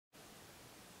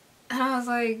And I was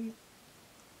like,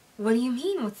 what do you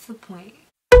mean? What's the point?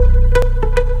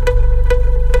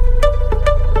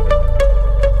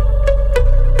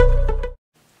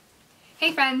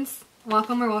 Hey friends,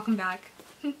 welcome or welcome back.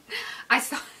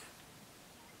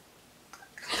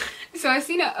 So I've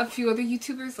seen a few other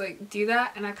YouTubers like do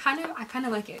that, and I kind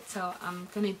of like it, so I'm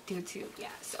gonna do it too. Yeah.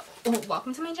 So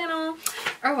welcome to my channel,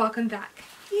 or welcome back.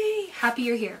 Yay! Happy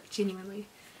you're here. Genuinely.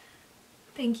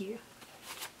 Thank you.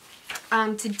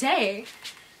 Today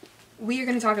we are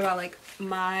gonna talk about like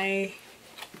my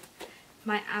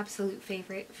absolute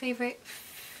favorite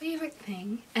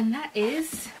thing, and that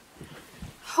is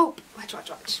hope.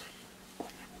 Watch.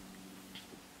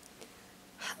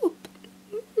 Hope.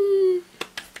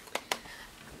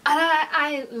 And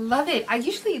I love it. I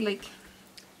usually like,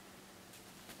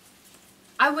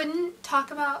 I wouldn't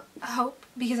talk about hope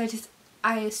because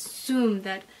I assume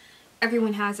that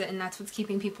everyone has it and that's what's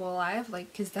keeping people alive,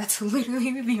 like, because that's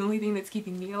literally the only thing that's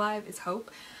keeping me alive is hope.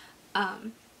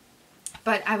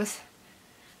 But I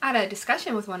had a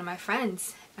discussion with one of my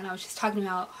friends and I was just talking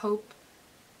about hope,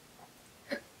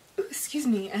 excuse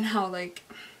me, and how like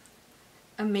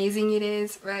amazing it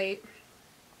is, right?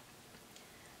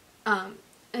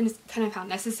 And it's kind of how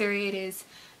necessary it is.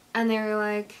 And they were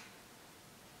like,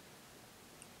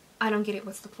 I don't get it,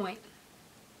 what's the point?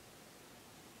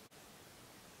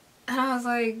 And I was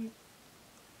like,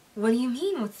 what do you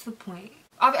mean, what's the point?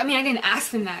 I mean, I didn't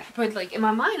ask them that, but like in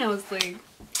my mind I was like,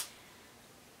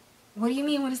 what do you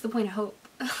mean, what is the point of hope?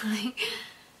 Like,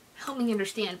 help me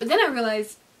understand. But then I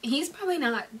realized he's probably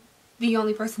not the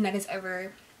only person that has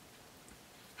ever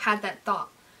had that thought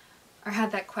or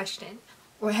had that question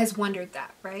or has wondered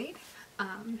that, right?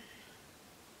 And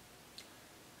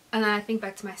then I think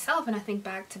back to myself and I think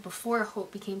back to before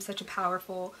hope became such a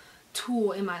powerful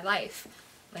tool in my life.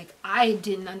 Like, I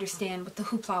didn't understand what the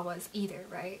hoopla was either,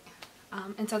 right?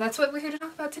 And so that's what we're here to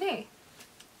talk about today.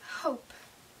 Hope.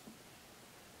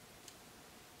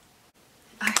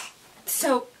 Alright,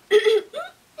 so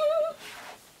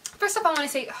first off I want to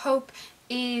say hope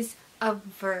is a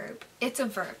verb. It's a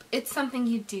verb. It's something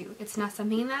you do. It's not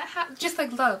something that just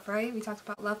like love, right? We talked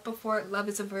about love before. Love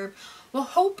is a verb. Well,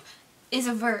 hope is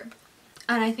a verb.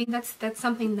 And I think that's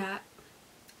something that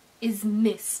is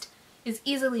missed. Is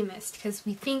easily missed because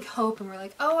we think hope and we're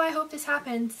like, oh, I hope this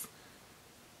happens.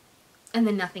 And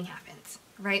then nothing happens,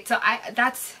 right? So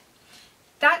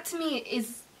that to me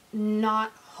is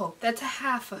not hope. That's a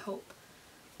half of hope.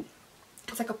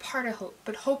 It's like a part of hope.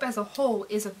 But hope as a whole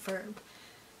is a verb.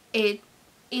 It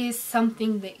is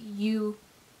something that you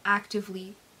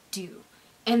actively do.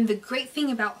 And the great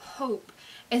thing about hope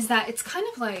is that it's kind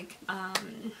of like, I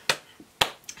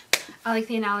like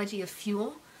the analogy of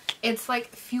fuel. It's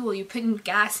like fuel. You put in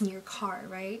gas in your car,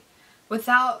 right?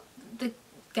 Without the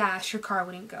gas, your car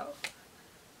wouldn't go.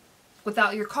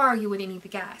 Without your car, you wouldn't need the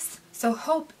gas. So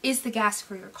hope is the gas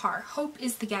for your car. Hope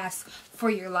is the gas for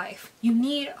your life. You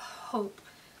need hope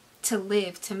to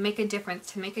live, to make a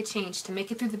difference, to make a change, to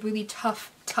make it through the really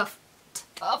tough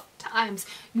times.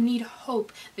 You need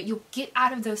hope that you'll get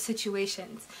out of those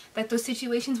situations, that those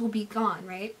situations will be gone,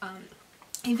 right?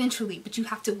 Eventually, but you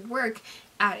have to work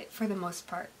at it for the most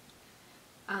part.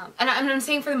 And I'm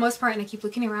saying for the most part, and I keep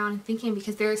looking around and thinking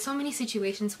because there are so many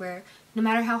situations where no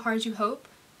matter how hard you hope,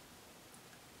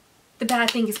 the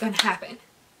bad thing is going to happen.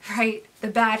 Right? The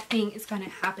bad thing is going to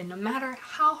happen. No matter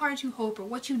how hard you hope or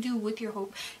what you do with your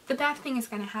hope, the bad thing is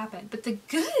going to happen. But the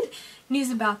good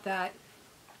news about that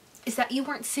is that you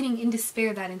weren't sitting in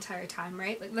despair that entire time,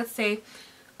 right? Like, let's say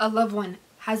a loved one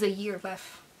has a year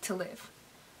left to live.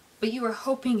 But you are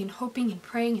hoping and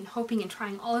praying and hoping and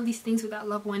trying all of these things with that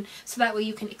loved one so that way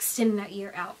you can extend that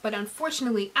year out. But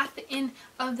unfortunately, at the end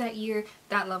of that year,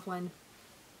 that loved one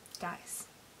dies,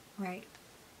 right?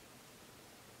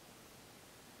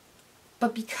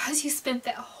 But because you spent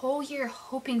that whole year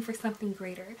hoping for something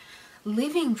greater,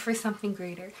 living for something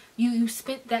greater, you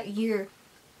spent that year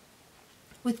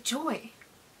with joy,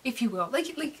 if you will.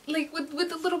 Like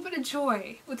with a little bit of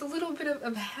joy, with a little bit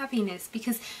of happiness,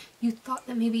 because you thought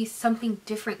that maybe something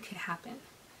different could happen.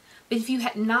 But if you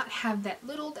had not had that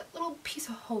little piece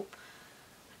of hope,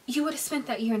 you would have spent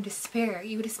that year in despair.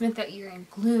 You would have spent that year in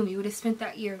gloom. You would have spent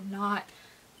that year not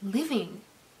living,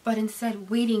 but instead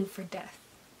waiting for death.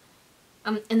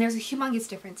 And there's a humongous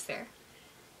difference there.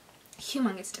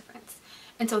 Humongous difference.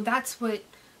 And so that's what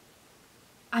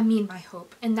I mean by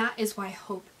hope. And that is why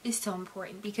hope is so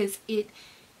important. Because it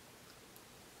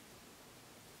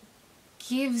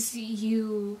gives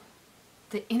you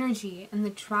the energy and the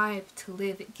drive to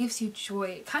live. It gives you joy.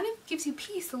 It kind of gives you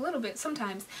peace a little bit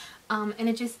sometimes. And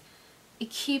it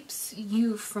keeps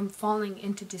you from falling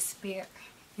into despair.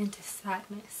 into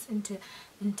sadness, into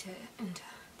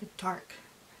the dark.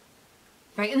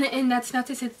 Right? And that's not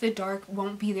to say that the dark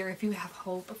won't be there if you have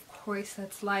hope. Of course,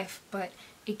 that's life, but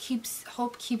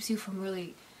hope keeps you from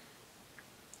really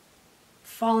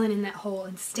falling in that hole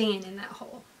and staying in that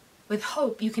hole. With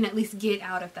hope, you can at least get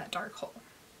out of that dark hole.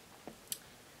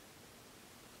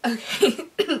 Okay.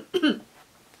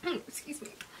 Excuse me.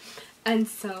 And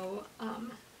so,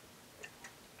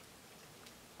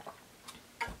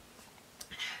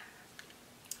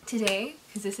 today,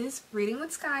 because this is Reading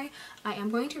with Skye, I am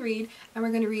going to read, and we're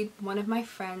going to read one of my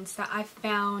friends that I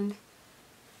found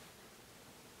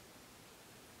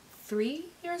 3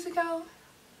 years ago.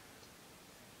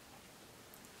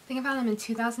 I think I found them in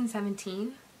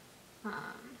 2017.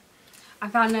 I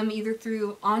found them either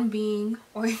through On Being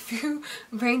or through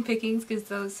Brain Pickings, because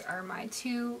those are my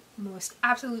two most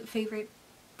absolute favorite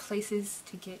places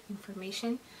to get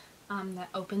information that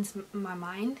opens my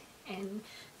mind and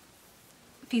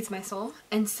feeds my soul.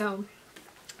 And so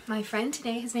my friend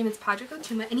today, his name is Pádraig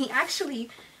Ó, and he actually,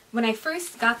 when I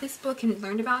first got this book and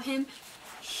learned about him,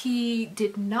 he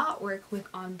did not work with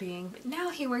On Being, but now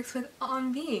he works with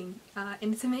On Being, and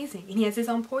it's amazing. And he has his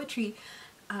own poetry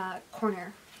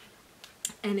corner,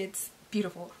 and it's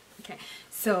beautiful. Okay,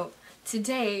 so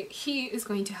today he is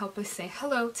going to help us say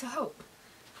hello to hope.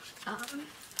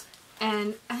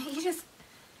 And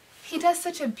he does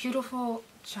such a beautiful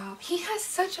job. He has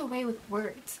such a way with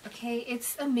words, okay?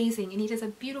 It's amazing, and he does a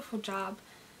beautiful job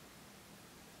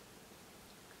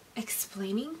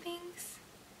explaining things.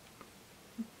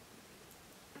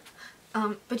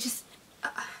 But just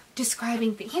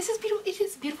describing things. He has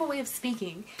this beautiful way of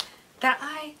speaking that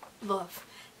I love,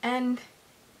 and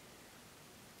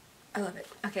I love it.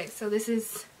 Okay, so this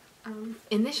is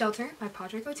In the Shelter by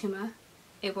Pádraig Ó.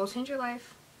 It will change your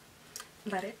life.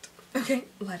 Let it. Okay,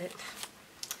 let it.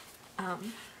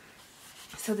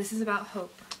 So this is about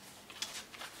hope.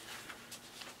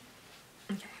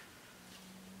 Okay.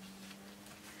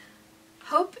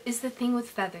 Hope is the thing with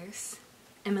feathers,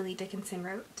 Emily Dickinson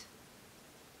wrote.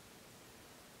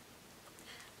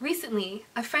 Recently,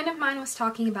 a friend of mine was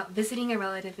talking about visiting a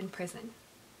relative in prison.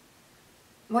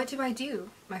 "What do I do?"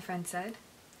 my friend said.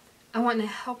 "I want to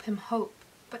help him hope,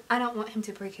 but I don't want him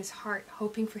to break his heart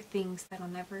hoping for things that'll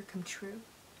never come true."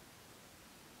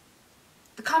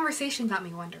 The conversation got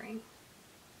me wondering,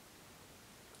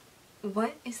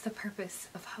 what is the purpose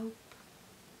of hope?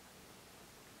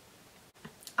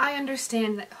 I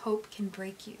understand that hope can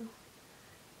break you.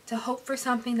 To hope for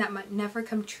something that might never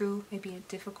come true may be a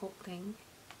difficult thing.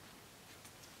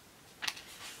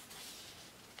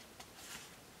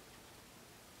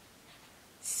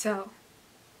 So,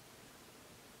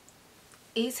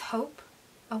 is hope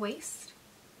a waste?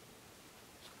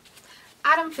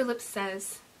 Adam Phillips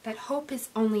says that hope is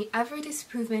only ever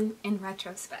disproven in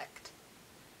retrospect,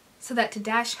 so that to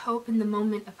dash hope in the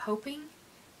moment of hoping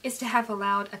is to have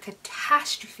allowed a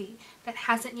catastrophe that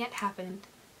hasn't yet happened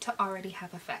to already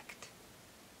have effect.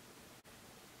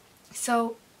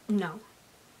 So, no,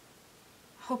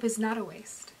 hope is not a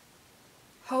waste.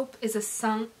 Hope is a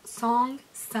song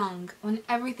sung when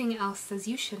everything else says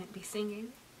you shouldn't be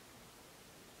singing.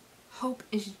 Hope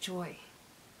is joy.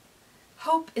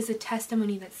 Hope is a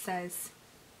testimony that says,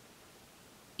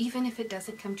 even if it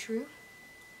doesn't come true,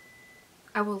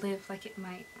 I will live like it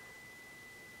might.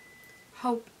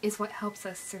 Hope is what helps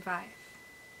us survive.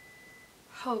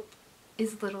 Hope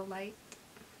is little light.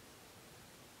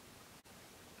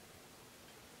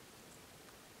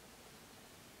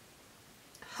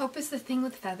 Hope is the thing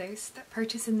with feathers that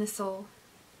perches in the soul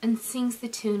and sings the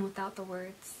tune without the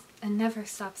words and never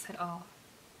stops at all.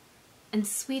 And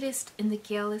sweetest in the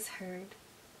gale is heard,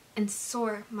 and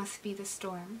sore must be the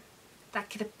storm that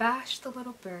could abash the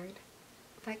little bird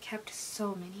that kept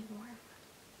so many warm.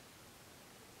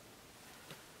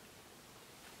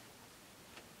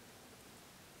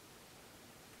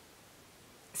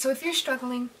 So if you're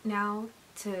struggling now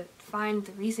to find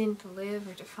the reason to live,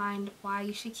 or to find why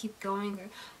you should keep going, or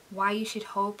why you should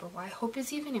hope, or why hope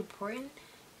is even important,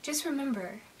 just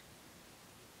remember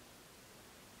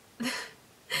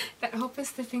that hope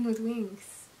is the thing with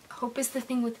wings. Hope is the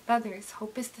thing with feathers.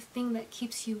 Hope is the thing that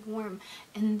keeps you warm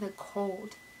in the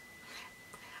cold.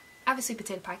 I have a sweet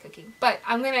potato pie cooking, but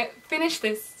I'm gonna finish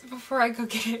this before I go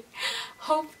get it.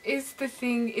 Hope is the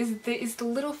thing, is the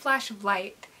little flash of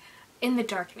light in the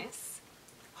darkness.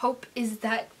 Hope is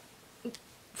that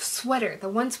sweater, the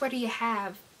one sweater you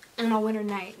have on a winter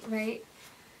night, right?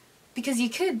 Because you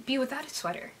could be without a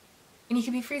sweater, and you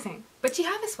could be freezing, but you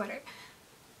have a sweater.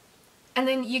 And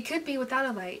then you could be without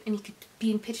a light, and you could be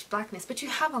in pitch blackness, but you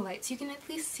have a light, so you can at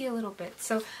least see a little bit.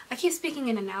 So I keep speaking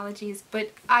in analogies,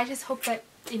 but I just hope that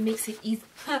it makes it easy.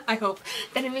 I hope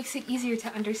that it makes it easier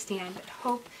to understand that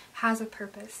hope has a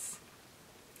purpose.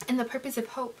 And the purpose of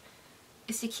hope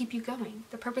is to keep you going.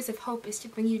 The purpose of hope is to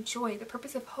bring you joy. The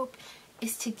purpose of hope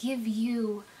is to give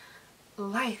you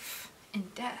life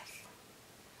and death.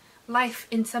 Life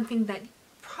in something that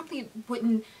probably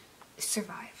wouldn't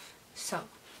survive. So,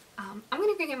 I'm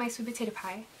gonna go get my sweet potato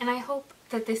pie, and I hope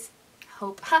that this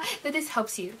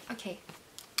helps you. Okay.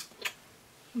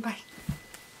 Bye.